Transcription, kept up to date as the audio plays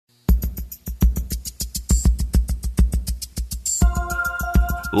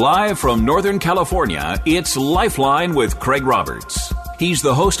Live from Northern California, it's Lifeline with Craig Roberts. He's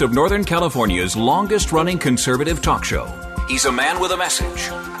the host of Northern California's longest-running conservative talk show. He's a man with a message,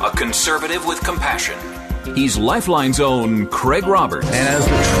 a conservative with compassion. He's Lifeline's own Craig Roberts. And as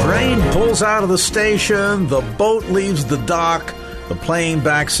the train pulls out of the station, the boat leaves the dock, the plane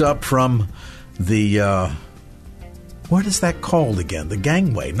backs up from the, what is that called again? The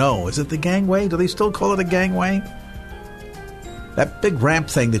gangway. No, is it the gangway? Do they still call it a gangway? That big ramp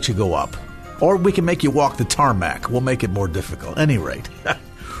thing that you go up. Or we can make you walk the tarmac. We'll make it more difficult. At any rate,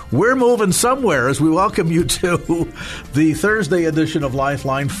 we're moving somewhere as we welcome you to the Thursday edition of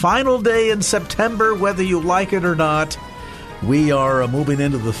Lifeline. Final day in September, whether you like it or not. We are moving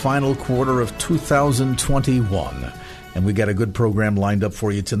into the final quarter of 2021. And we got a good program lined up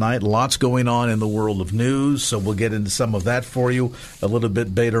for you tonight. Lots going on in the world of news, so we'll get into some of that for you a little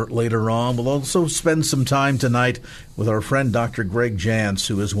bit later on. We'll also spend some time tonight with our friend Dr. Greg Jantz,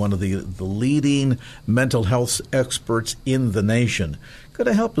 who is one of the leading mental health experts in the nation. Going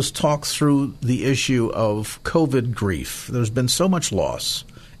to help us talk through the issue of COVID grief. There's been so much loss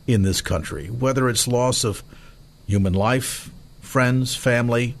in this country, whether it's loss of human life, friends,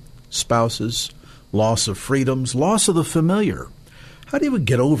 family, spouses, loss of freedoms, loss of the familiar. How do you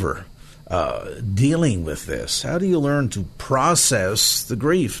get over dealing with this? How do you learn to process the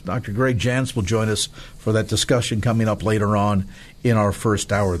grief? Dr. Greg Jantz will join us for that discussion coming up later on in our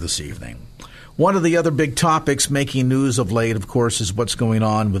first hour this evening. One of the other big topics making news of late, of course, is what's going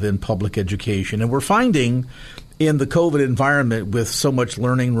on within public education. And we're finding in the COVID environment with so much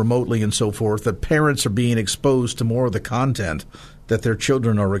learning remotely and so forth that parents are being exposed to more of the content that their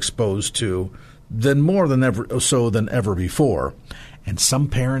children are exposed to than ever before. And some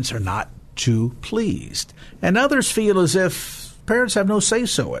parents are not too pleased. And others feel as if parents have no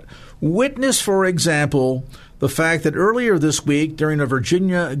say-so. Witness, for example, the fact that earlier this week during a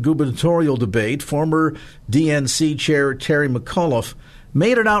Virginia gubernatorial debate, former DNC chair Terry McAuliffe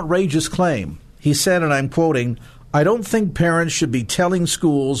made an outrageous claim. He said, and I'm quoting, "I don't think parents should be telling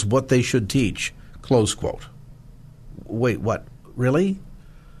schools what they should teach," close quote. Wait, what? Really?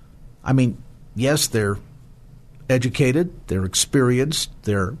 I mean, yes, they're educated, they're experienced,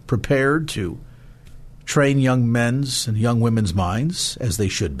 they're prepared to train young men's and young women's minds, as they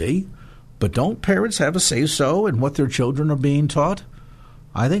should be. But don't parents have a say-so in what their children are being taught?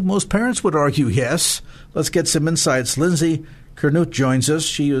 I think most parents would argue yes. Let's get some insights. Lindsay Kernut joins us.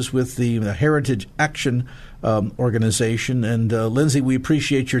 She is with the Heritage Action organization. And Lindsay, we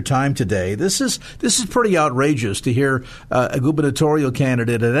appreciate your time today. This is pretty outrageous to hear a gubernatorial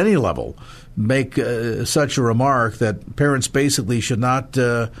candidate at any level make such a remark that parents basically should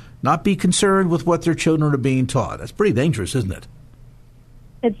not be concerned with what their children are being taught. That's pretty dangerous, isn't it?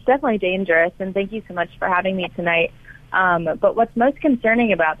 It's definitely dangerous, and thank you so much for having me tonight. But what's most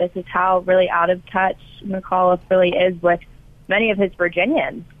concerning about this is how really out of touch McAuliffe really is with many of his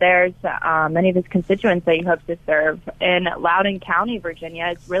Virginians. There's many of his constituents that he hopes to serve. In Loudoun County, Virginia,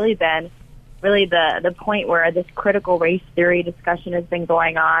 it's really been the point where this critical race theory discussion has been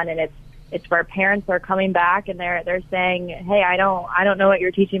going on, and it's where parents are coming back and they're saying, "Hey, I don't know what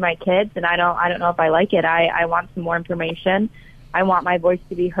you're teaching my kids, and I don't know if I like it. I want some more information. I want my voice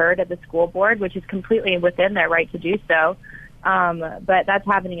to be heard at the school board," which is completely within their right to do so. But that's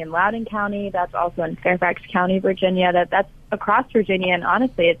happening in Loudoun County. That's also in Fairfax County, Virginia. That's across Virginia, and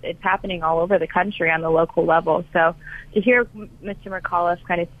honestly, it's happening all over the country on the local level. So to hear Mr. McAuliffe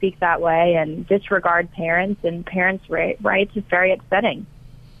kind of speak that way and disregard parents and parents' rights is very upsetting.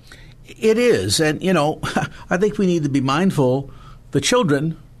 It is. And, I think we need to be mindful the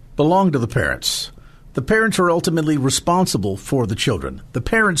children belong to the parents. The parents are ultimately responsible for the children. The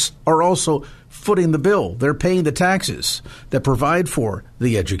parents are also footing the bill. They're paying the taxes that provide for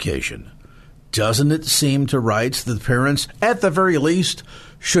the education. Doesn't it seem to rights that the parents, at the very least,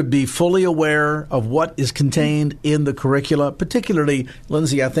 should be fully aware of what is contained in the curricula? Particularly,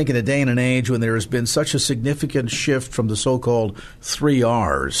 Lindsay, I think in a day and an age when there has been such a significant shift from the so-called 3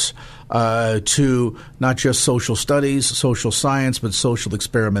 R's to not just social studies, social science, but social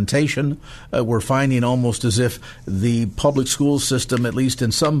experimentation. We're finding almost as if the public school system, at least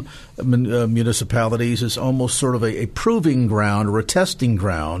in some municipalities, is almost sort of a proving ground or a testing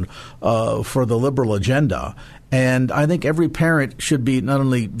ground for the liberal agenda. And I think every parent should be not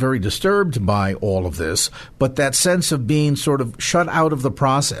only very disturbed by all of this, but that sense of being sort of shut out of the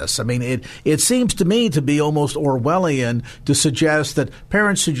process. I mean, it seems to me to be almost Orwellian to suggest that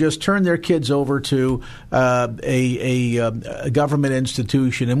parents should just turn their kids over to a government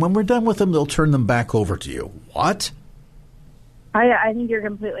institution, and when we're done with them, they'll turn them back over to you. What? I think you're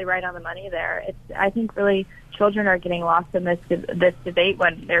completely right on the money there. I think really children are getting lost in this debate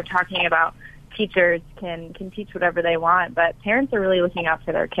when they're talking about teachers can teach whatever they want, but parents are really looking out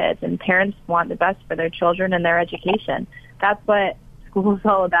for their kids, and parents want the best for their children and their education. That's what school is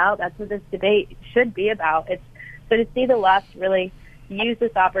all about. That's what this debate should be about. So to see the left really use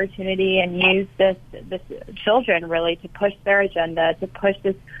this opportunity and use this children really to push their agenda, to push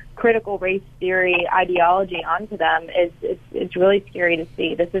this critical race theory ideology onto them is really scary to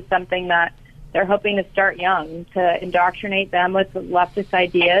see. This is something that they're hoping to start young, to indoctrinate them with leftist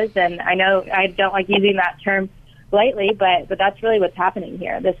ideas. And I know I don't like using that term lightly, but that's really what's happening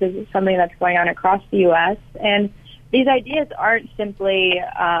here. This is something that's going on across the U.S. And these ideas aren't simply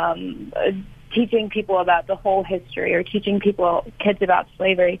teaching people about the whole history or teaching kids about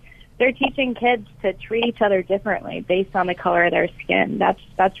slavery. They're teaching kids to treat each other differently based on the color of their skin.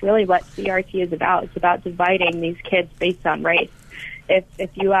 That's really what CRT is about. It's about dividing these kids based on race. If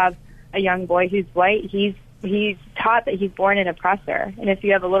you have a young boy who's white, he's taught that he's born an oppressor. And if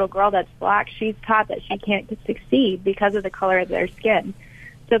you have a little girl that's black, she's taught that she can't succeed because of the color of their skin.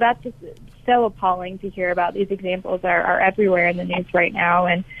 So that's just so appalling to hear about. These examples are everywhere in the news right now.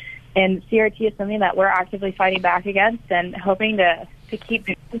 And CRT is something that we're actively fighting back against and hoping to keep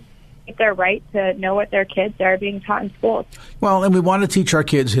their right to know what their kids are being taught in schools. Well, and we want to teach our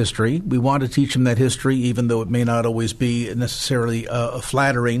kids history. We want to teach them that history, even though it may not always be necessarily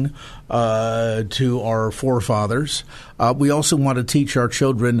flattering to our forefathers. We also want to teach our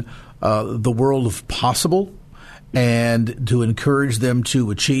children the world of possible and to encourage them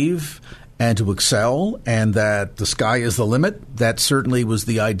to achieve and to excel, and that the sky is the limit. That certainly was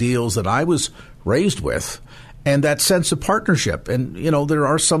the ideals that I was raised with. And that sense of partnership. And, there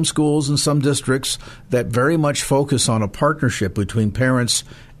are some schools and some districts that very much focus on a partnership between parents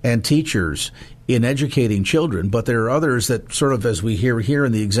and teachers in educating children. But there are others that sort of, as we hear here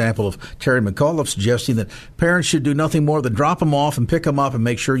in the example of Terry McAuliffe, suggesting that parents should do nothing more than drop them off and pick them up and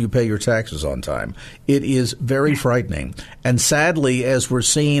make sure you pay your taxes on time. It is very frightening. And sadly, as we're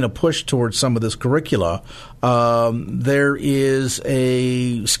seeing a push towards some of this curricula, there is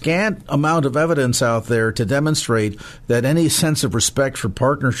a scant amount of evidence out there to demonstrate that any sense of respect for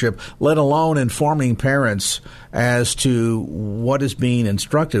partnership, let alone informing parents as to what is being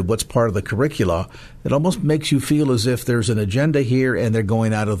instructed, what's part of the curricula, it almost makes you feel as if there's an agenda here and they're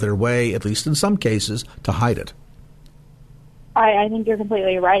going out of their way, at least in some cases, to hide it. I think you're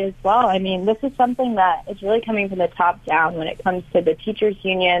completely right as well. I mean, this is something that is really coming from the top down when it comes to the teachers'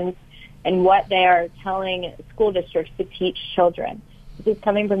 unions and what they are telling school districts to teach children. This is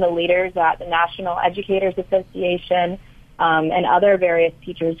coming from the leaders at the National Educators Association and other various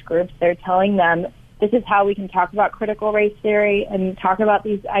teachers groups. They're telling them this is how we can talk about critical race theory and talk about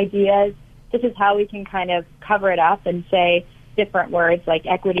these ideas. This is how we can kind of cover it up and say different words like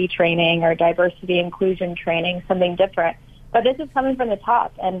equity training or diversity inclusion training, something different. But this is coming from the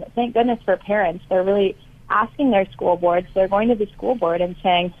top, and thank goodness for parents. They're really asking their school boards. They're going to the school board and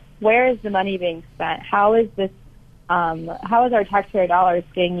saying, where is the money being spent? How is our taxpayer dollars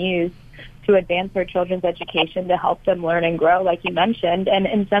being used to advance our children's education, to help them learn and grow, like you mentioned? And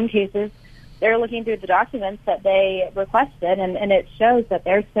in some cases, they're looking through the documents that they requested, and it shows that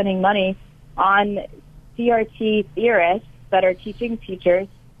they're spending money on CRT theorists that are teaching teachers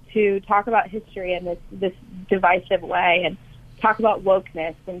to talk about history in this divisive way, and talk about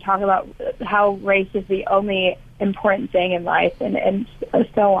wokeness, and talk about how race is the only important thing in life, and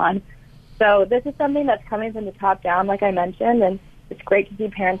so on. So this is something that's coming from the top down, like I mentioned, and it's great to see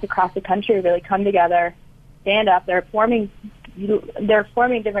parents across the country really come together, stand up. They're forming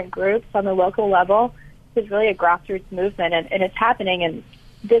different groups on the local level. This is really a grassroots movement, and it's happening in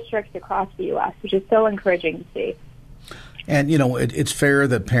districts across the U.S., which is so encouraging to see. And, it's fair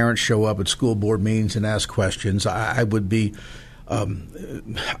that parents show up at school board meetings and ask questions. I would be,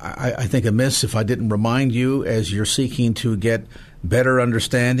 I think, amiss if I didn't remind you, as you're seeking to get better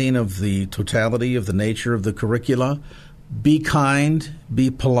understanding of the totality of the nature of the curricula, be kind,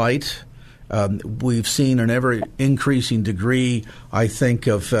 be polite. We've seen an ever-increasing degree, I think,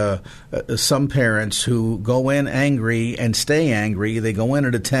 of some parents who go in angry and stay angry. They go in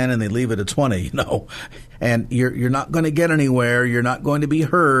at a 10 and they leave at a 20, And you're not going to get anywhere. You're not going to be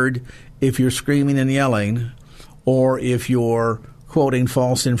heard if you're screaming and yelling or if you're quoting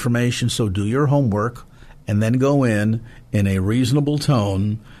false information. So do your homework and then go in a reasonable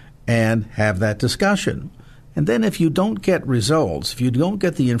tone and have that discussion. And then if you don't get results, if you don't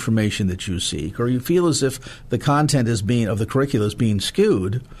get the information that you seek, or you feel as if the content of the curricula is being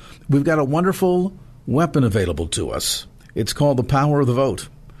skewed, we've got a wonderful weapon available to us. It's called the power of the vote.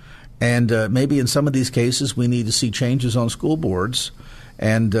 And maybe in some of these cases we need to see changes on school boards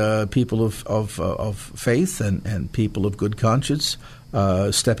and people of faith and people of good conscience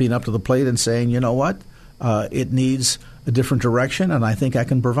stepping up to the plate and saying, you know what, it needs a different direction, and I think I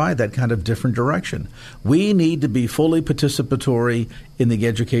can provide that kind of different direction. We need to be fully participatory in the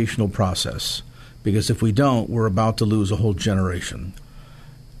educational process, because if we don't, we're about to lose a whole generation.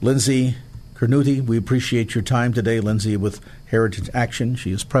 Lindsay Cernuti, we appreciate your time today. Lindsay with Heritage Action.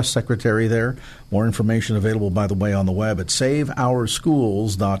 She is press secretary there. More information available, by the way, on the web at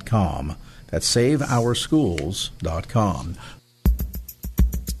saveourschools.com. That's saveourschools.com.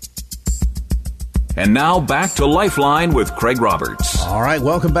 And now back to Lifeline with Craig Roberts. All right,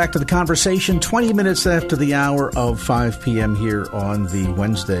 welcome back to the conversation. 20 minutes after the hour of 5 p.m. here on the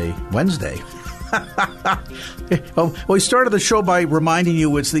Wednesday. Well, we started the show by reminding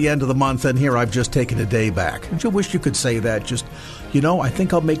you it's the end of the month, and here I've just taken a day back. Don't you wish you could say that? Just, I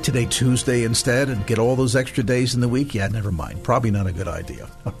think I'll make today Tuesday instead and get all those extra days in the week. Yeah, never mind. Probably not a good idea.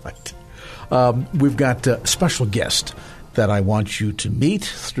 All right. We've got a special guest that I want you to meet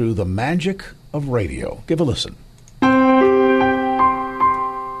through the magic of radio. Give a listen.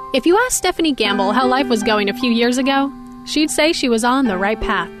 If you asked Stephanie Gamble how life was going a few years ago, she'd say she was on the right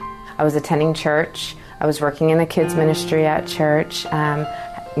path. I was attending church. I was working in the kids ministry at church.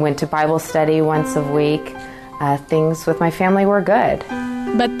 Went to Bible study once a week. Things with my family were good.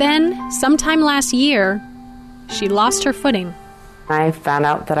 But then, sometime last year, she lost her footing. I found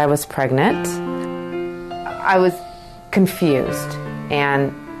out that I was pregnant. I was confused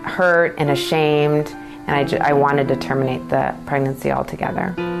and hurt and ashamed, and I wanted to terminate the pregnancy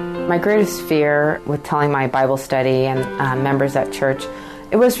altogether. My greatest fear with telling my Bible study and members at church,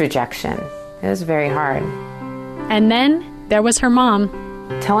 it was rejection. It was very hard. And then there was her mom.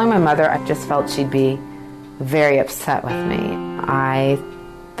 Telling my mother, I just felt she'd be very upset with me. I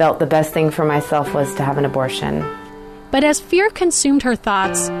felt the best thing for myself was to have an abortion. But as fear consumed her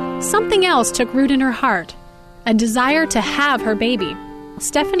thoughts, something else took root in her heart, a desire to have her baby.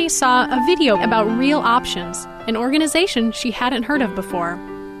 Stephanie saw a video about Real Options, an organization she hadn't heard of before.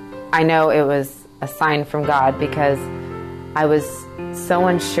 I know it was a sign from God because I was so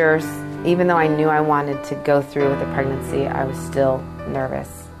unsure. Even though I knew I wanted to go through with the pregnancy, I was still nervous.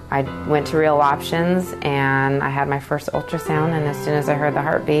 I went to Real Options and I had my first ultrasound, and as soon as I heard the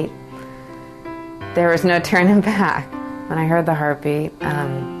heartbeat, there was no turning back. When I heard the heartbeat,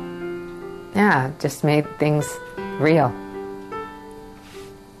 just made things real.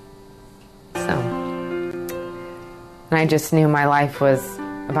 And I just knew my life was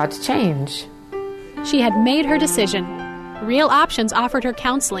about to change. She had made her decision. Real Options offered her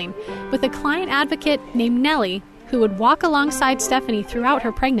counseling with a client advocate named Nellie who would walk alongside Stephanie throughout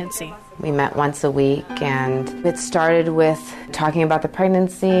her pregnancy. We met once a week, and it started with talking about the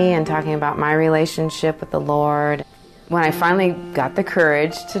pregnancy and talking about my relationship with the Lord. When I finally got the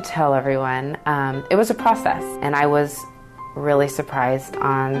courage to tell everyone, it was a process, and I was really surprised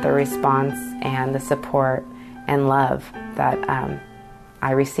on the response and the support and love that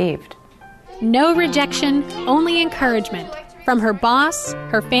I received. No rejection, only encouragement from her boss,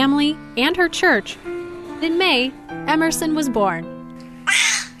 her family, and her church. In May, Emerson was born.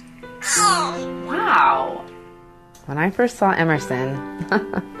 Wow. When I first saw Emerson,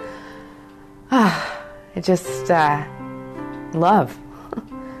 it just, love.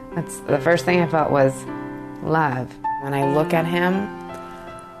 That's the first thing I felt was love. When I look at him,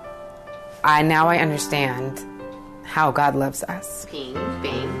 I understand how God loves us. Ping,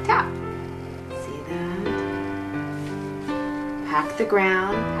 bing, tap. See that? Pack the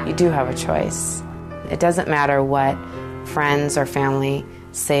ground. You do have a choice. It doesn't matter what friends or family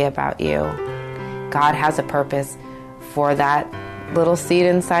say about you. God has a purpose for that little seed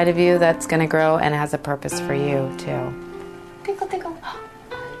inside of you that's going to grow, and has a purpose for you too. Tinkle, tinkle.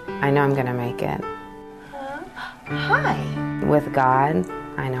 I know I'm going to make it. Hi. With God,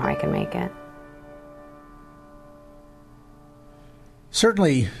 I know I can make it.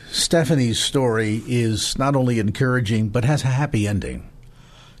 Certainly, Stephanie's story is not only encouraging, but has a happy ending.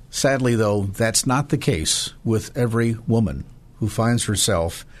 Sadly, though, that's not the case with every woman who finds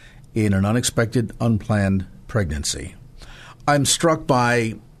herself in an unexpected, unplanned pregnancy. I'm struck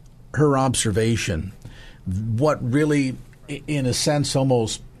by her observation, what really, in a sense,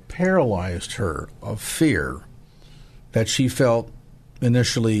 almost paralyzed her of fear, that she felt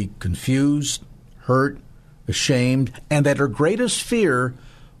initially confused, hurt, ashamed, and that her greatest fear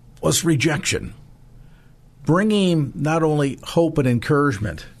was rejection, bringing not only hope and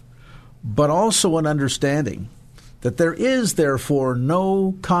encouragement, but also an understanding that there is, therefore,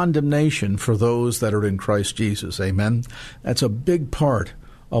 no condemnation for those that are in Christ Jesus. Amen? That's a big part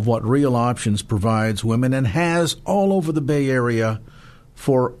of what Real Options provides women and has all over the Bay Area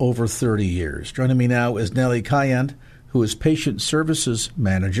for over 30 years. Joining me now is Nellie Kayent, who is Patient Services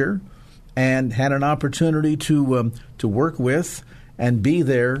Manager and had an opportunity to work with and be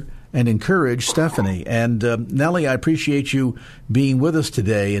there and encourage Stephanie. And Nellie, I appreciate you being with us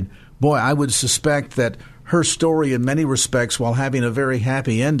today. And boy, I would suspect that her story in many respects, while having a very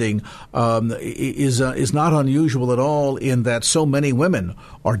happy ending, is not unusual at all, in that so many women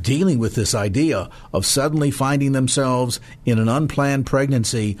are dealing with this idea of suddenly finding themselves in an unplanned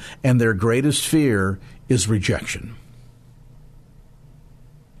pregnancy, and their greatest fear is rejection.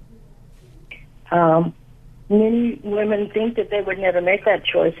 Many women think that they would never make that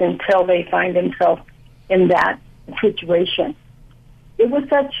choice until they find themselves in that situation. It was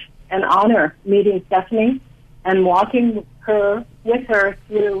such an honor meeting Stephanie and walking with her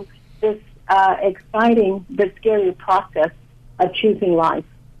through this exciting but scary process of choosing life.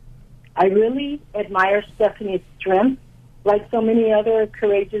 I really admire Stephanie's strength, like so many other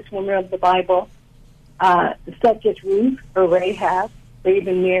courageous women of the Bible, such as Ruth or Rahab or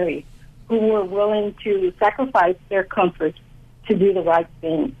even Mary, who were willing to sacrifice their comfort to do the right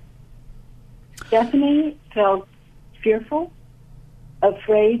thing. Stephanie felt fearful,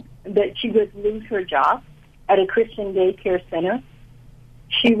 afraid that she would lose her job at a Christian daycare center.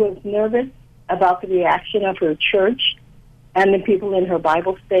 She was nervous about the reaction of her church and the people in her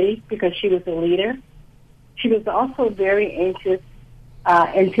Bible study because she was a leader. She was also very anxious,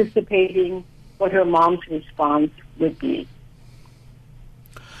 anticipating what her mom's response would be.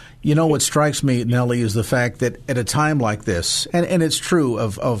 You know, what strikes me, Nellie, is the fact that at a time like this, and it's true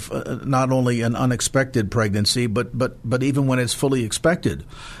of not only an unexpected pregnancy, but even when it's fully expected,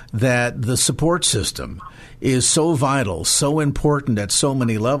 that the support system is so vital, so important at so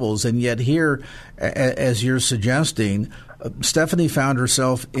many levels. And yet here, as you're suggesting, Stephanie found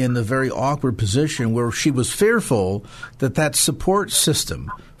herself in a very awkward position where she was fearful that that support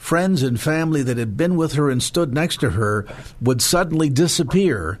system, friends and family that had been with her and stood next to her, would suddenly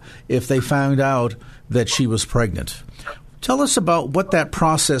disappear if they found out that she was pregnant. Tell us about what that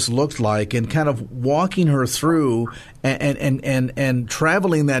process looked like and kind of walking her through and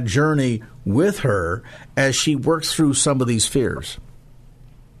traveling that journey with her as she worked through some of these fears.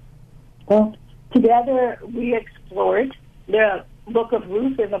 Well, together we explored the book of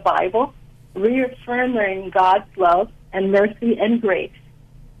Ruth in the Bible, reaffirming God's love and mercy and grace.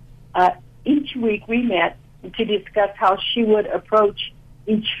 Each week we met to discuss how she would approach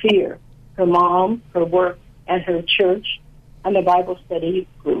each fear, her mom, her work, and her church, and the Bible study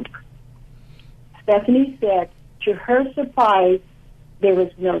group. Stephanie said, to her surprise, there was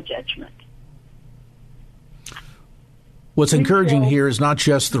no judgment. What's encouraging here is not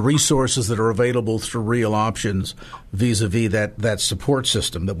just the resources that are available through Real Options vis-a-vis that support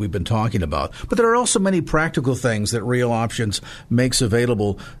system that we've been talking about, but there are also many practical things that Real Options makes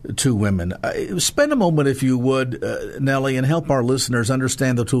available to women. Spend a moment, if you would, Nellie, and help our listeners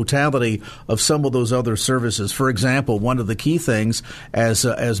understand the totality of some of those other services. For example, one of the key things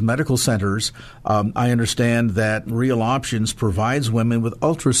as medical centers, I understand that Real Options provides women with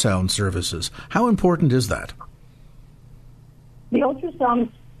ultrasound services. How important is that? The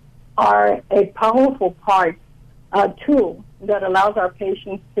ultrasounds are a powerful tool that allows our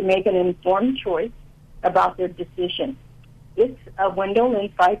patients to make an informed choice about their decision. It's a window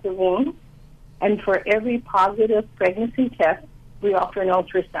inside the womb, and for every positive pregnancy test, we offer an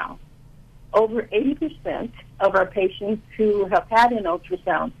ultrasound. Over 80% of our patients who have had an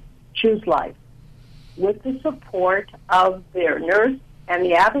ultrasound choose life, with the support of their nurse and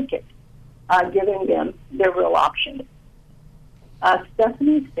the advocate giving them their real options.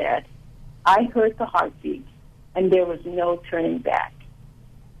 Stephanie said, I heard the heartbeat, and there was no turning back.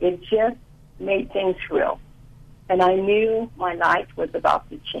 It just made things real, and I knew my life was about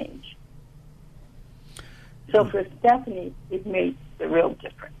to change. So for Stephanie, it made the real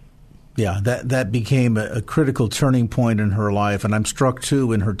difference. Yeah, that became a critical turning point in her life, and I'm struck,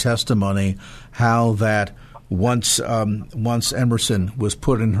 too, in her testimony, how that once Emerson was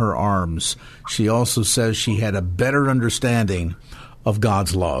put in her arms, she also says she had a better understanding of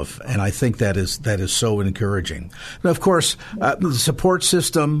God's love, and I think that is so encouraging. Now, of course, the support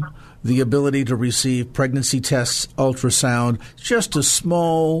system, the ability to receive pregnancy tests, ultrasound, just a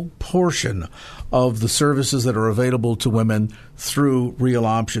small portion of the services that are available to women through Real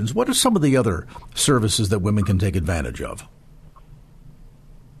Options. What are some of the other services that women can take advantage of?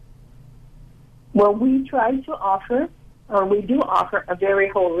 Well, we do offer a very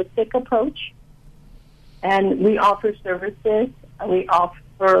holistic approach, and we offer services. We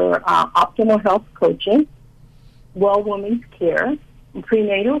offer optimal health coaching, well women's care,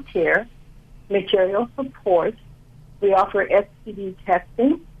 prenatal care, material support. We offer STD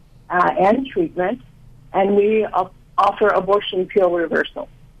testing and treatment, and we offer abortion pill reversal.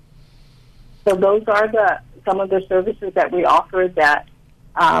 So those are some of the services that we offer that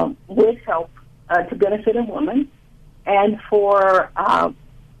would help to benefit a woman, and for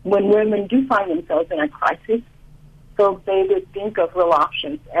when women do find themselves in a crisis, so they would think of Real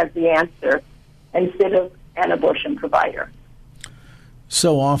Options as the answer instead of an abortion provider.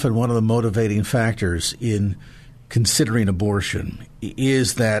 So often one of the motivating factors in considering abortion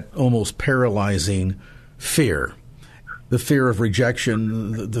is that almost paralyzing fear. The fear of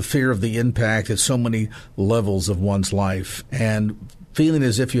rejection, the fear of the impact at so many levels of one's life, and feeling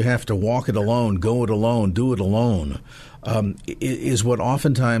as if you have to walk it alone, go it alone, do it alone, is what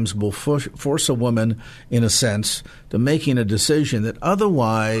oftentimes will force a woman, in a sense, to making a decision that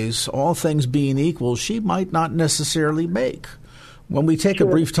otherwise, all things being equal, she might not necessarily make. When we take a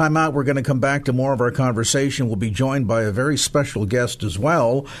brief time out, we're going to come back to more of our conversation. We'll be joined by a very special guest as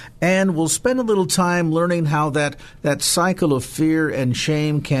well, and we'll spend a little time learning how that cycle of fear and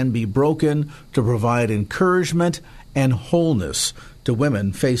shame can be broken to provide encouragement and wholeness to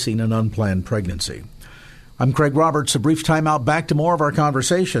women facing an unplanned pregnancy. I'm Craig Roberts. A brief time out, back to more of our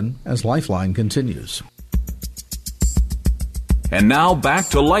conversation as Lifeline continues. And now back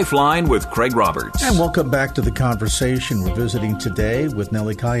to Lifeline with Craig Roberts. And welcome back to the conversation. We're visiting today with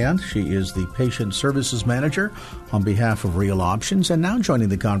Nellie Kayent. She is the Patient Services Manager on behalf of Real Options. And now joining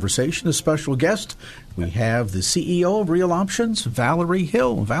the conversation, a special guest, we have the CEO of Real Options, Valerie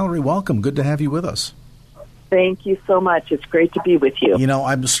Hill. Valerie, welcome. Good to have you with us. Thank you so much. It's great to be with you. You know,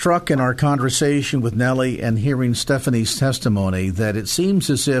 I'm struck in our conversation with Nellie and hearing Stephanie's testimony that it seems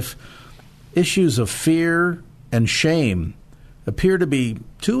as if issues of fear and shame appear to be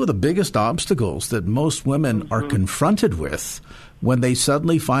two of the biggest obstacles that most women are confronted with when they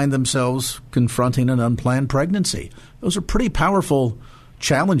suddenly find themselves confronting an unplanned pregnancy. Those are pretty powerful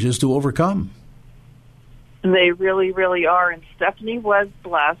challenges to overcome. They really, really are. And Stephanie was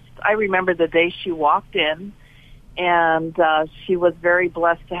blessed. I remember the day she walked in, and she was very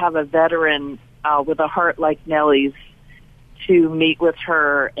blessed to have a veteran with a heart like Nellie's to meet with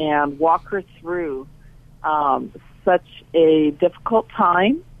her and walk her through such a difficult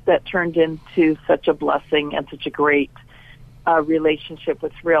time that turned into such a blessing and such a great relationship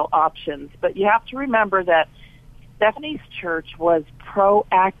with Real Options. But you have to remember that Stephanie's church was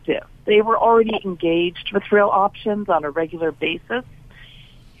proactive. They were already engaged with Real Options on a regular basis.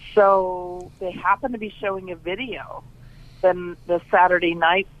 So they happened to be showing a video then the Saturday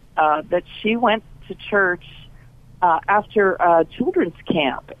night that she went to church after a children's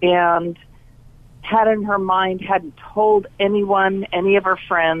camp and had in her mind, hadn't told anyone, any of her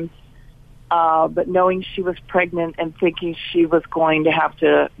friends, but knowing she was pregnant and thinking she was going to have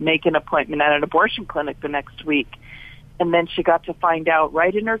to make an appointment at an abortion clinic the next week. And then she got to find out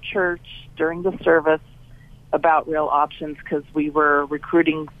right in her church during the service about Real Options because we were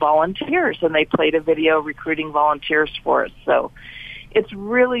recruiting volunteers, and they played a video recruiting volunteers for us. So it's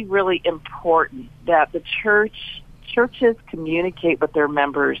really, really important that the churches communicate with their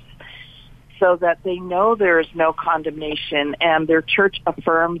members so that they know there is no condemnation and their church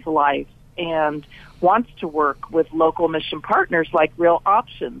affirms life and wants to work with local mission partners like Real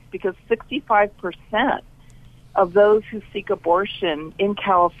Options, because 65% of those who seek abortion in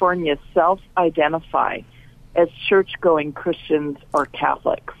California self-identify as church-going Christians or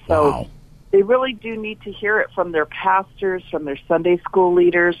Catholics. So they really do need to hear it from their pastors, from their Sunday school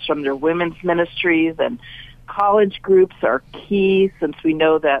leaders, from their women's ministries, and college groups are key, since we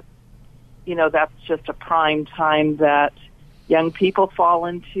know that, you know, that's just a prime time that young people fall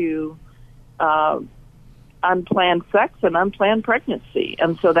into unplanned sex and unplanned pregnancy.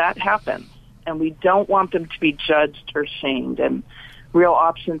 And so that happens. And we don't want them to be judged or shamed. And Real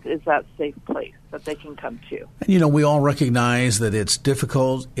Options is that safe place that they can come to. And, you know, we all recognize that it's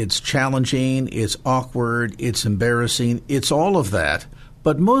difficult, it's challenging, it's awkward, it's embarrassing, it's all of that.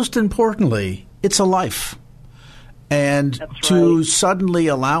 But most importantly, it's a life. And to suddenly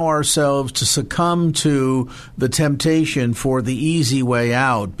allow ourselves to succumb to the temptation for the easy way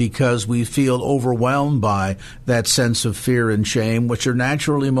out because we feel overwhelmed by that sense of fear and shame, which are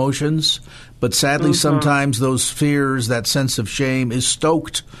natural emotions. But sadly, sometimes those fears, that sense of shame is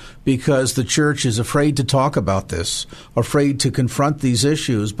stoked because the church is afraid to talk about this, afraid to confront these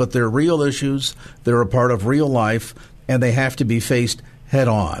issues. But they're real issues. They're a part of real life, and they have to be faced head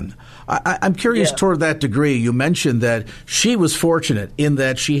on. I'm curious toward that degree. You mentioned that she was fortunate in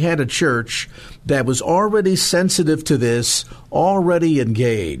that she had a church that was already sensitive to this, already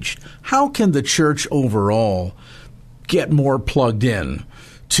engaged. How can the church overall get more plugged in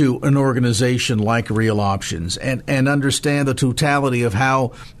to an organization like Real Options and understand the totality of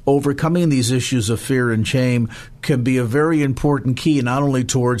how overcoming these issues of fear and shame can be a very important key, not only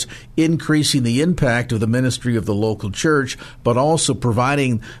towards increasing the impact of the ministry of the local church, but also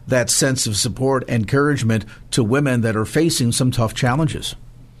providing that sense of support and encouragement to women that are facing some tough challenges.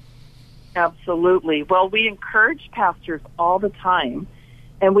 Absolutely. Well, we encourage pastors all the time,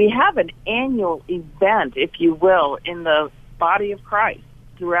 and we have an annual event, if you will, in the body of Christ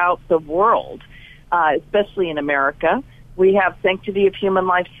throughout the world, especially in America. We have Sanctity of Human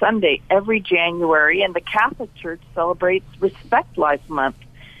Life Sunday every January, and the Catholic Church celebrates Respect Life Month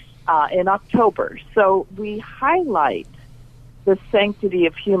in October. So we highlight the sanctity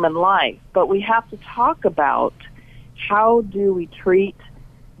of human life, but we have to talk about how do we treat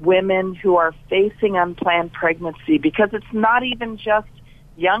women who are facing unplanned pregnancy, because it's not even just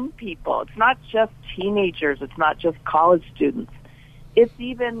young people. It's not just teenagers. It's not just college students. It's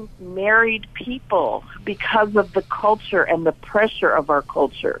even married people, because of the culture and the pressure of our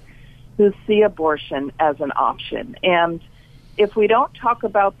culture, who see abortion as an option. And if we don't talk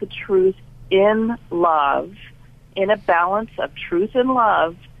about the truth in love, in a balance of truth and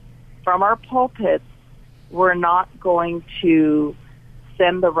love from our pulpits, we're not going to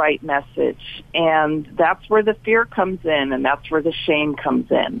send the right message. And that's where the fear comes in, and that's where the shame comes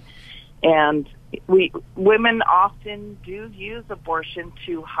in. And women often do use abortion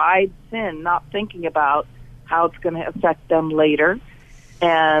to hide sin, not thinking about how it's going to affect them later.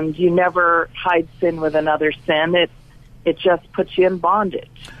 And you never hide sin with another sin. It just puts you in bondage.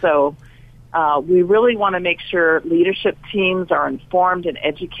 So we really want to make sure leadership teams are informed and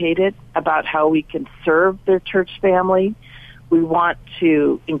educated about how we can serve their church family. We want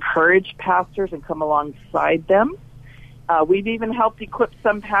to encourage pastors and come alongside them. We've even helped equip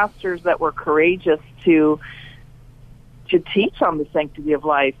some pastors that were courageous to teach on the sanctity of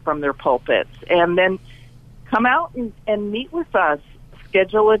life from their pulpits, and then come out and meet with us,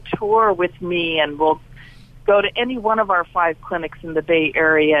 schedule a tour with me, and we'll go to any one of our 5 clinics in the Bay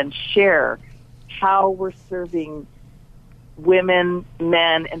Area and share how we're serving women,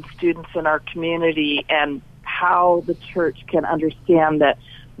 men, and students in our community, and how the church can understand that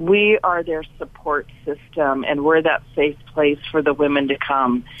we are their support system, and we're that safe place for the women to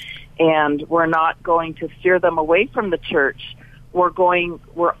come. And we're not going to steer them away from the church. We're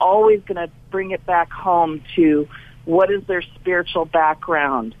always going to bring it back home to what is their spiritual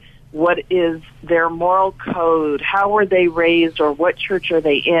background, what is their moral code, how were they raised, or what church are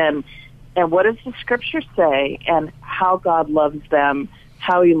they in, and what does the Scripture say, and how God loves them,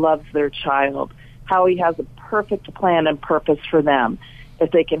 how He loves their child, how He has a perfect plan and purpose for them. If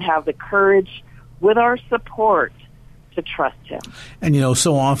they can have the courage with our support to trust Him. And,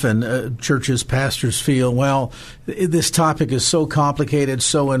 so often churches, pastors feel, well, this topic is so complicated,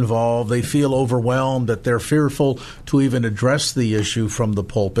 so involved. They feel overwhelmed, that they're fearful to even address the issue from the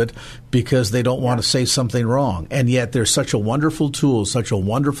pulpit because they don't want to say something wrong. And yet there's such a wonderful tool, such a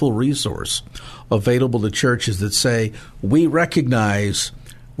wonderful resource available to churches that say, we recognize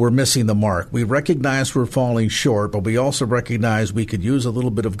we're missing the mark. We recognize we're falling short, but we also recognize we could use a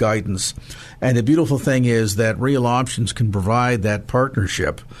little bit of guidance. And the beautiful thing is that Real Options can provide that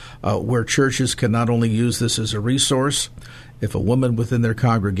partnership where churches can not only use this as a resource. If a woman within their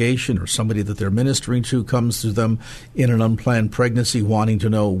congregation or somebody that they're ministering to comes to them in an unplanned pregnancy wanting to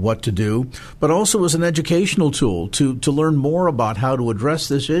know what to do, but also as an educational tool to learn more about how to address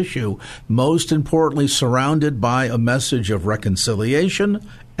this issue, most importantly surrounded by a message of reconciliation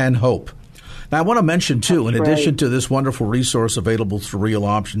and hope. Now, I want to mention, too, in addition to this wonderful resource available through Real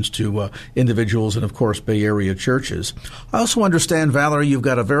Options to individuals and, of course, Bay Area churches, I also understand, Valerie, you've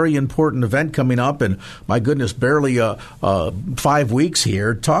got a very important event coming up, and, my goodness, barely 5 weeks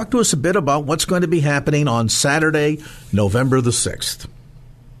here. Talk to us a bit about what's going to be happening on Saturday, November the 6th.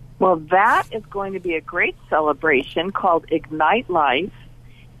 Well, that is going to be a great celebration called Ignite Life,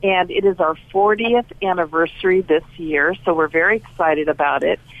 and it is our 40th anniversary this year, so we're very excited about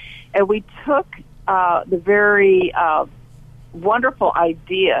it. And we took the very wonderful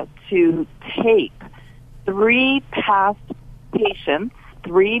idea to tape 3 past patients,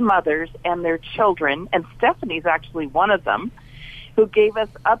 3 mothers and their children, and Stephanie's actually one of them, who gave us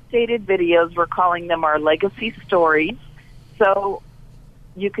updated videos. We're calling them our legacy stories. So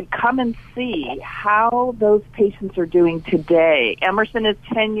you could come and see how those patients are doing today. Emerson is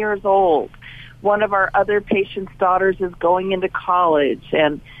 10 years old. One of our other patients' daughters is going into college,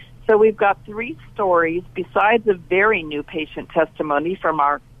 and so we've got 3 stories besides a very new patient testimony from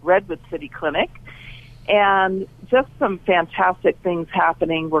our Redwood City Clinic, and just some fantastic things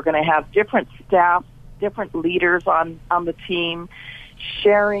happening. We're going to have different staff different leaders on the team,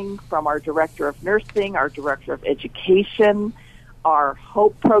 sharing from our director of nursing, our director of education, our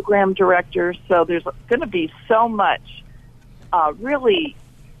Hope program director. So there's going to be so much really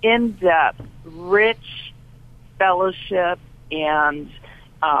in-depth, rich fellowship and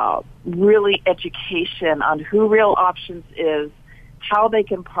really education on who Real Options is, how they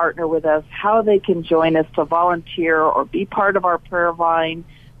can partner with us, how they can join us to volunteer or be part of our prayer line,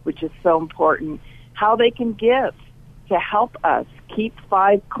 which is so important, how they can give to help us keep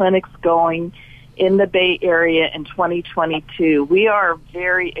 5 clinics going in the Bay Area in 2022. We are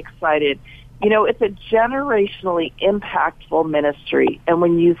very excited. You know, it's a generationally impactful ministry, and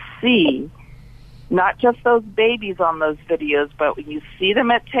when you see not just those babies on those videos, but when you see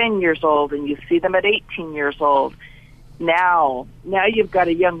them at 10 years old and you see them at 18 years old, now you've got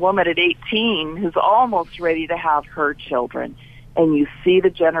a young woman at 18 who's almost ready to have her children, and you see the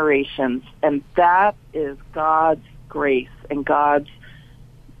generations, and that is God's grace and God's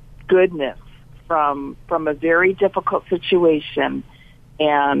goodness from a very difficult situation.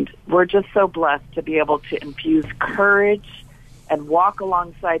 And we're just so blessed to be able to infuse courage and walk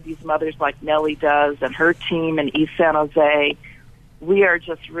alongside these mothers like Nellie does and her team in East San Jose. We are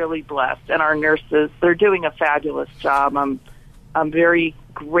just really blessed. And our nurses, they're doing a fabulous job. I'm very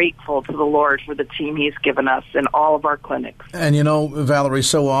grateful to the Lord for the team He's given us in all of our clinics. And you know, Valerie,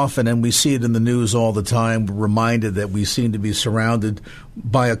 so often, and we see it in the news all the time, we're reminded that we seem to be surrounded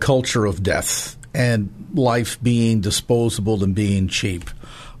by a culture of death and life being disposable and being cheap.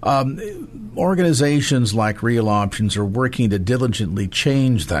 Organizations like Real Options are working to diligently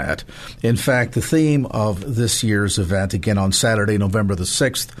change that. In fact, the theme of this year's event, again on Saturday, November the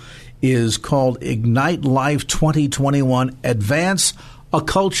 6th, is called Ignite Life 2021, Advance a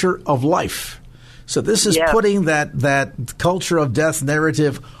Culture of Life. So this is putting that culture of death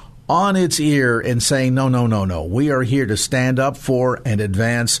narrative on its ear and saying, no. We are here to stand up for and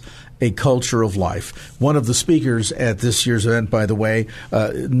advance a culture of life. One of the speakers at this year's event, by the way,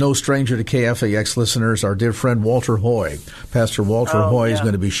 no stranger to KFAX listeners, our dear friend Walter Hoy. Pastor Walter Hoy is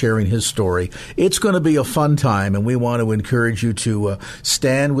going to be sharing his story. It's going to be a fun time, and we want to encourage you to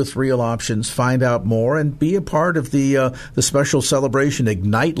stand with Real Options, find out more, and be a part of the special celebration,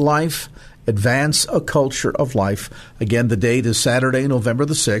 Ignite Life, Advance a Culture of Life. Again, the date is Saturday, November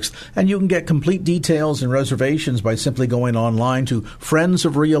the 6th, and you can get complete details and reservations by simply going online to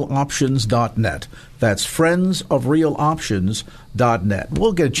friendsofrealoptions.net. That's friendsofrealoptions.net.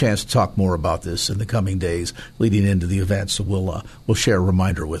 We'll get a chance to talk more about this in the coming days leading into the event, so we'll share a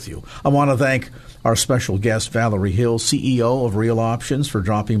reminder with you. I want to thank our special guest, Valerie Hill, CEO of Real Options, for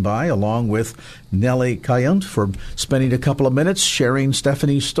dropping by, along with Nellie Kayunt for spending a couple of minutes sharing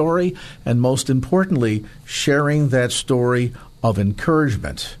Stephanie's story, and most importantly, sharing that story of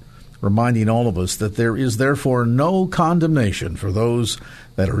encouragement, reminding all of us that there is therefore no condemnation for those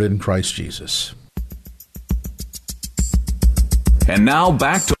that are in Christ Jesus. And now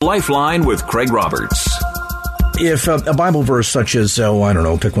back to Lifeline with Craig Roberts. If a Bible verse such as,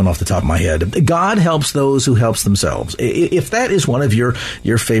 pick one off the top of my head, God helps those who helps themselves. If that is one of your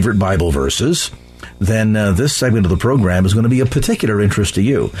favorite Bible verses, then this segment of the program is going to be of particular interest to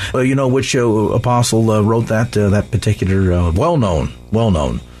you. You know which apostle wrote that particular well-known,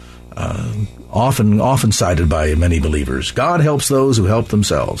 often cited by many believers. God helps those who help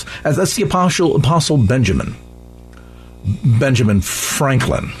themselves. That's the Apostle Benjamin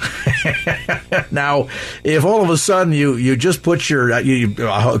Franklin. Now, if all of a sudden you just put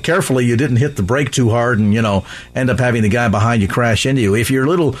carefully, you didn't hit the brake too hard and, end up having the guy behind you crash into you. If you're a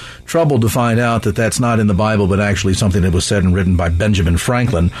little troubled to find out that that's not in the Bible, but actually something that was said and written by Benjamin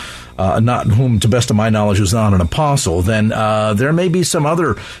Franklin, not whom, to best of my knowledge, was not an apostle, then there may be some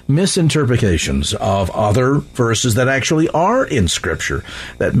other misinterpretations of other verses that actually are in Scripture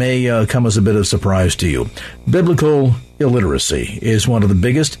that may come as a bit of surprise to you. Biblical illiteracy is one of the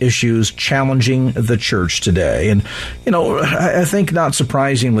biggest issues challenging the church today. And, I think not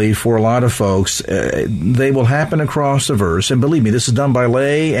surprisingly for a lot of folks, they will happen across a verse, and believe me, this is done by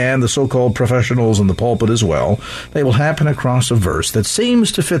lay and the so-called professionals in the pulpit as well. They will happen across a verse that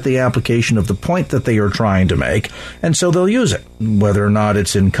seems to fit the application of the point that they are trying to make, and so they'll use it. Whether or not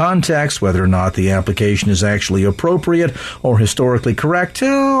it's in context, whether or not the application is actually appropriate or historically correct,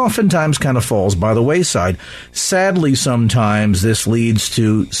 oftentimes kind of falls by the wayside. Sadly, sometimes this leads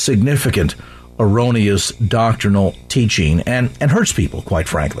to significant erroneous doctrinal teaching and hurts people, quite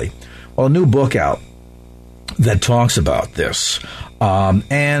frankly. Well, a new book out that talks about this,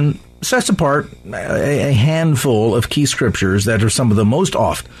 and sets apart a handful of key scriptures that are some of the most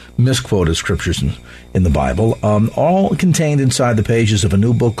oft misquoted scriptures in the Bible, all contained inside the pages of a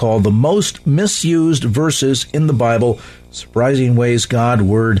new book called The Most Misused Verses in the Bible, Surprising Ways God's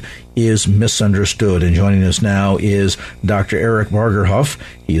Word is Misunderstood. And joining us now is Dr. Eric Vargerhoff.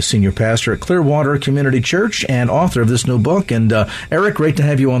 He is senior pastor at Clearwater Community Church and author of this new book. And Eric, great to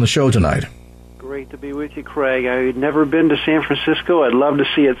have you on the show tonight. Great to be with you, Craig. I've never been to San Francisco. I'd love to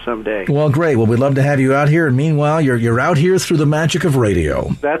see it someday. Well, great. Well, we'd love to have you out here. And meanwhile, you're out here through the magic of radio.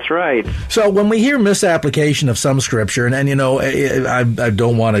 That's right. So when we hear misapplication of some scripture, and you know, I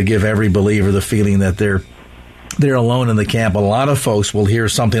don't want to give every believer the feeling that they're alone in the camp. A lot of folks will hear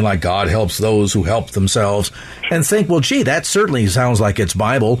something like God helps those who help themselves and think, well, gee, that certainly sounds like it's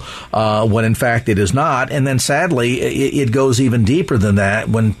Bible, when in fact it is not. And then sadly, it goes even deeper than that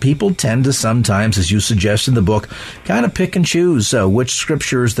when people tend to sometimes, as you suggest in the book, kind of pick and choose which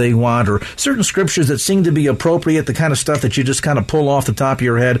scriptures they want, or certain scriptures that seem to be appropriate, the kind of stuff that you just kind of pull off the top of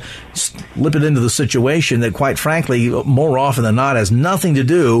your head, slip it into the situation that, quite frankly, more often than not has nothing to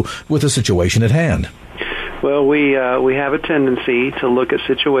do with the situation at hand. Well, we have a tendency to look at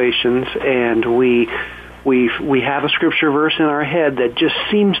situations, and we have a scripture verse in our head that just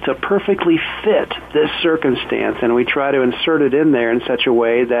seems to perfectly fit this circumstance, and we try to insert it in there in such a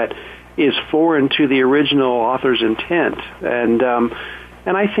way that is foreign to the original author's intent. And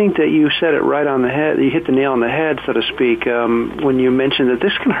I think that you said it right on the head. You hit the nail on the head, so to speak, when you mentioned that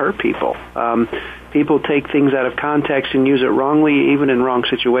this can hurt people. People take things out of context and use it wrongly, even in wrong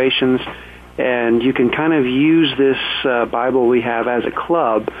situations. And you can kind of use this Bible we have as a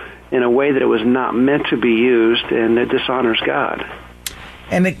club in a way that it was not meant to be used, and it dishonors God.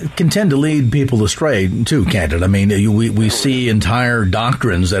 And it can tend to lead people astray, too, can't it? I mean, we see entire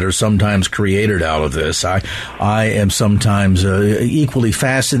doctrines that are sometimes created out of this. I am sometimes equally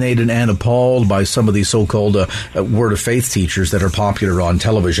fascinated and appalled by some of these so-called Word of Faith teachers that are popular on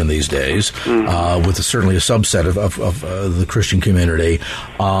television these days, with certainly a subset of the Christian community,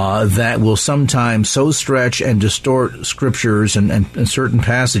 that will sometimes so stretch and distort scriptures and certain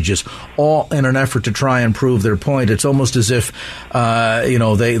passages, all in an effort to try and prove their point. It's almost as if,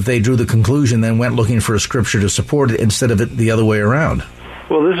 they drew the conclusion, then went looking for a scripture to support it instead of it the other way around.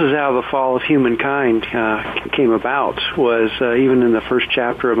 Well, this is how the fall of humankind came about. Was even in the first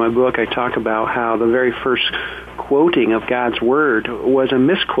chapter of my book, I talk about how the very first quoting of God's word was a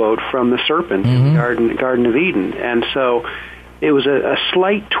misquote from the serpent in the Garden of Eden, and so it was a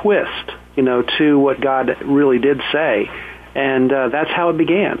slight twist, to what God really did say. And that's how it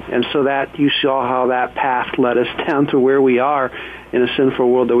began. And so that you saw how that path led us down to where we are in a sinful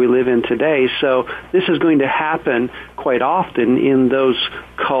world that we live in today. So this is going to happen quite often in those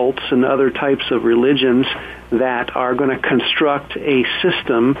cults and other types of religions that are going to construct a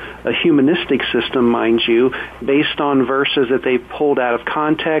system, a humanistic system, mind you, based on verses that they pulled out of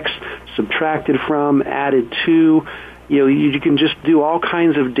context, subtracted from, added to. You can just do all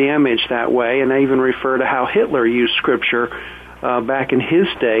kinds of damage that way, and I even refer to how Hitler used Scripture back in his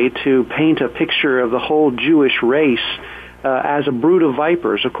day to paint a picture of the whole Jewish race as a brood of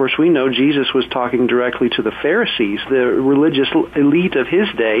vipers. Of course, we know Jesus was talking directly to the Pharisees, the religious elite of his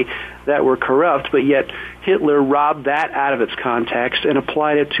day that were corrupt, but yet Hitler robbed that out of its context and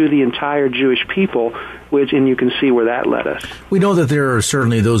applied it to the entire Jewish people, and you can see where that led us. We know that there are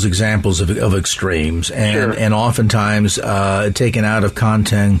certainly those examples of extremes, and oftentimes taken out of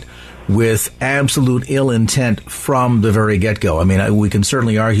content with absolute ill intent from the very get-go. I mean, we can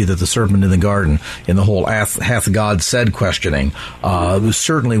certainly argue that the serpent in the garden, in the whole hath God said questioning,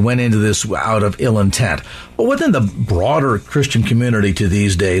 certainly went into this out of ill intent. But within the broader Christian community to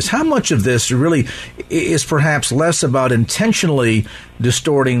these days, how much of this really is perhaps less about intentionally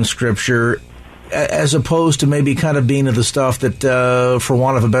distorting Scripture as opposed to maybe kind of being of the stuff that, for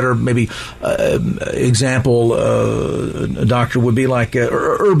want of a better maybe example, doctor, would be like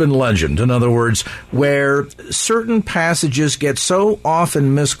urban legend. In other words, where certain passages get so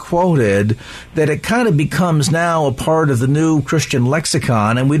often misquoted that it kind of becomes now a part of the new Christian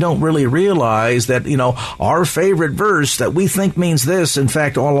lexicon, and we don't really realize that, our favorite verse that we think means this, in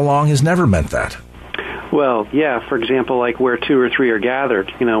fact, all along has never meant that. Well, yeah, for example, like where 2 or 3 are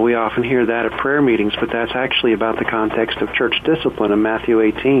gathered. We often hear that at prayer meetings, but that's actually about the context of church discipline in Matthew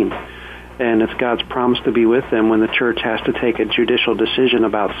 18. And it's God's promise to be with them when the church has to take a judicial decision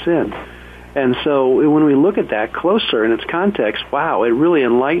about sin. And so when we look at that closer in its context, wow, it really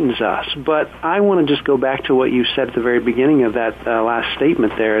enlightens us. But I want to just go back to what you said at the very beginning of that last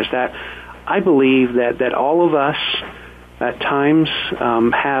statement there, is that I believe that all of us at times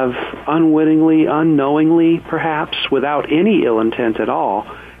have unwittingly, unknowingly, perhaps, without any ill intent at all,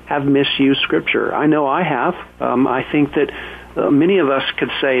 have misused Scripture. I know I have. I think that many of us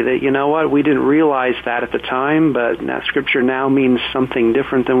could say that, you know what, we didn't realize that at the time, but that Scripture now means something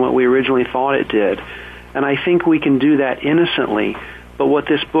different than what we originally thought it did. And I think we can do that innocently. But what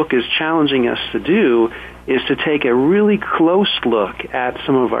this book is challenging us to do is to take a really close look at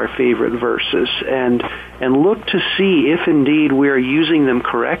some of our favorite verses and look to see if indeed we are using them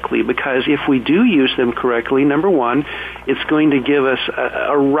correctly. Because if we do use them correctly, number one, it's going to give us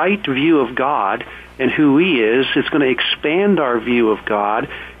a right view of God and who He is. It's going to expand our view of God.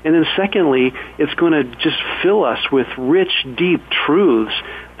 And then secondly, it's going to just fill us with rich, deep truths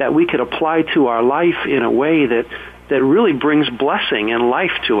that we could apply to our life in a way that really brings blessing and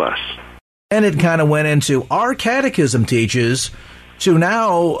life to us. And it kind of went into our catechism teaches to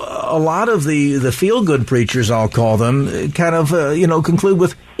now a lot of the feel-good preachers, I'll call them, kind of, conclude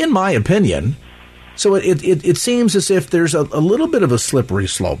with, in my opinion. So it seems as if there's a little bit of a slippery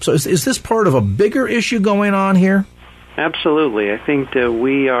slope. So is this part of a bigger issue going on here? Absolutely. I think that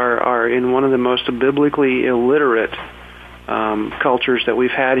we are in one of the most biblically illiterate cultures that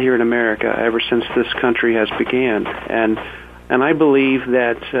we've had here in America ever since this country has began. And I believe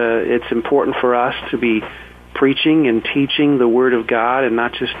that it's important for us to be preaching and teaching the Word of God and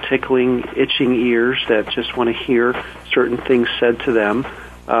not just tickling itching ears that just want to hear certain things said to them.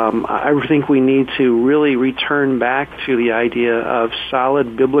 I think we need to really return back to the idea of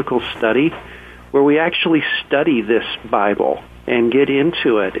solid biblical study where we actually study this Bible and get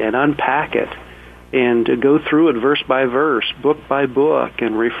into it and unpack it and go through it verse by verse, book by book,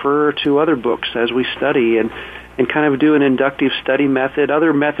 and refer to other books as we study and kind of do an inductive study method.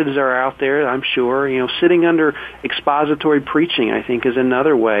 Other methods are out there, I'm sure. Sitting under expository preaching, I think, is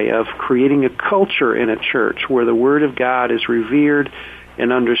another way of creating a culture in a church where the Word of God is revered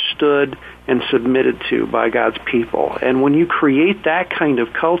and understood and submitted to by God's people. And when you create that kind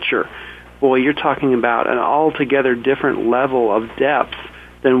of culture, boy, you're talking about an altogether different level of depth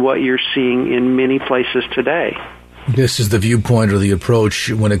than what you're seeing in many places today. This is the viewpoint or the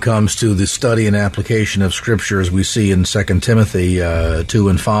approach when it comes to the study and application of Scripture, as we see in 2 Timothy 2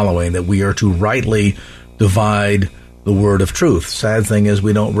 and following, that we are to rightly divide the word of truth. Sad thing is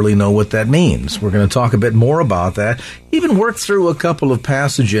we don't really know what that means. We're going to talk a bit more about that, even work through a couple of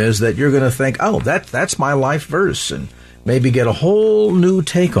passages that you're going to think, oh, that's my life verse, and maybe get a whole new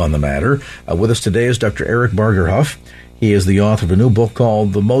take on the matter. With us today is Dr. Eric Bargerhoff. He is the author of a new book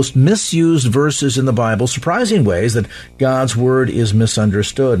called The Most Misused Verses in the Bible, Surprising Ways That God's Word is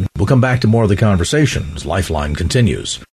Misunderstood. We'll come back to more of the conversation as Lifeline continues.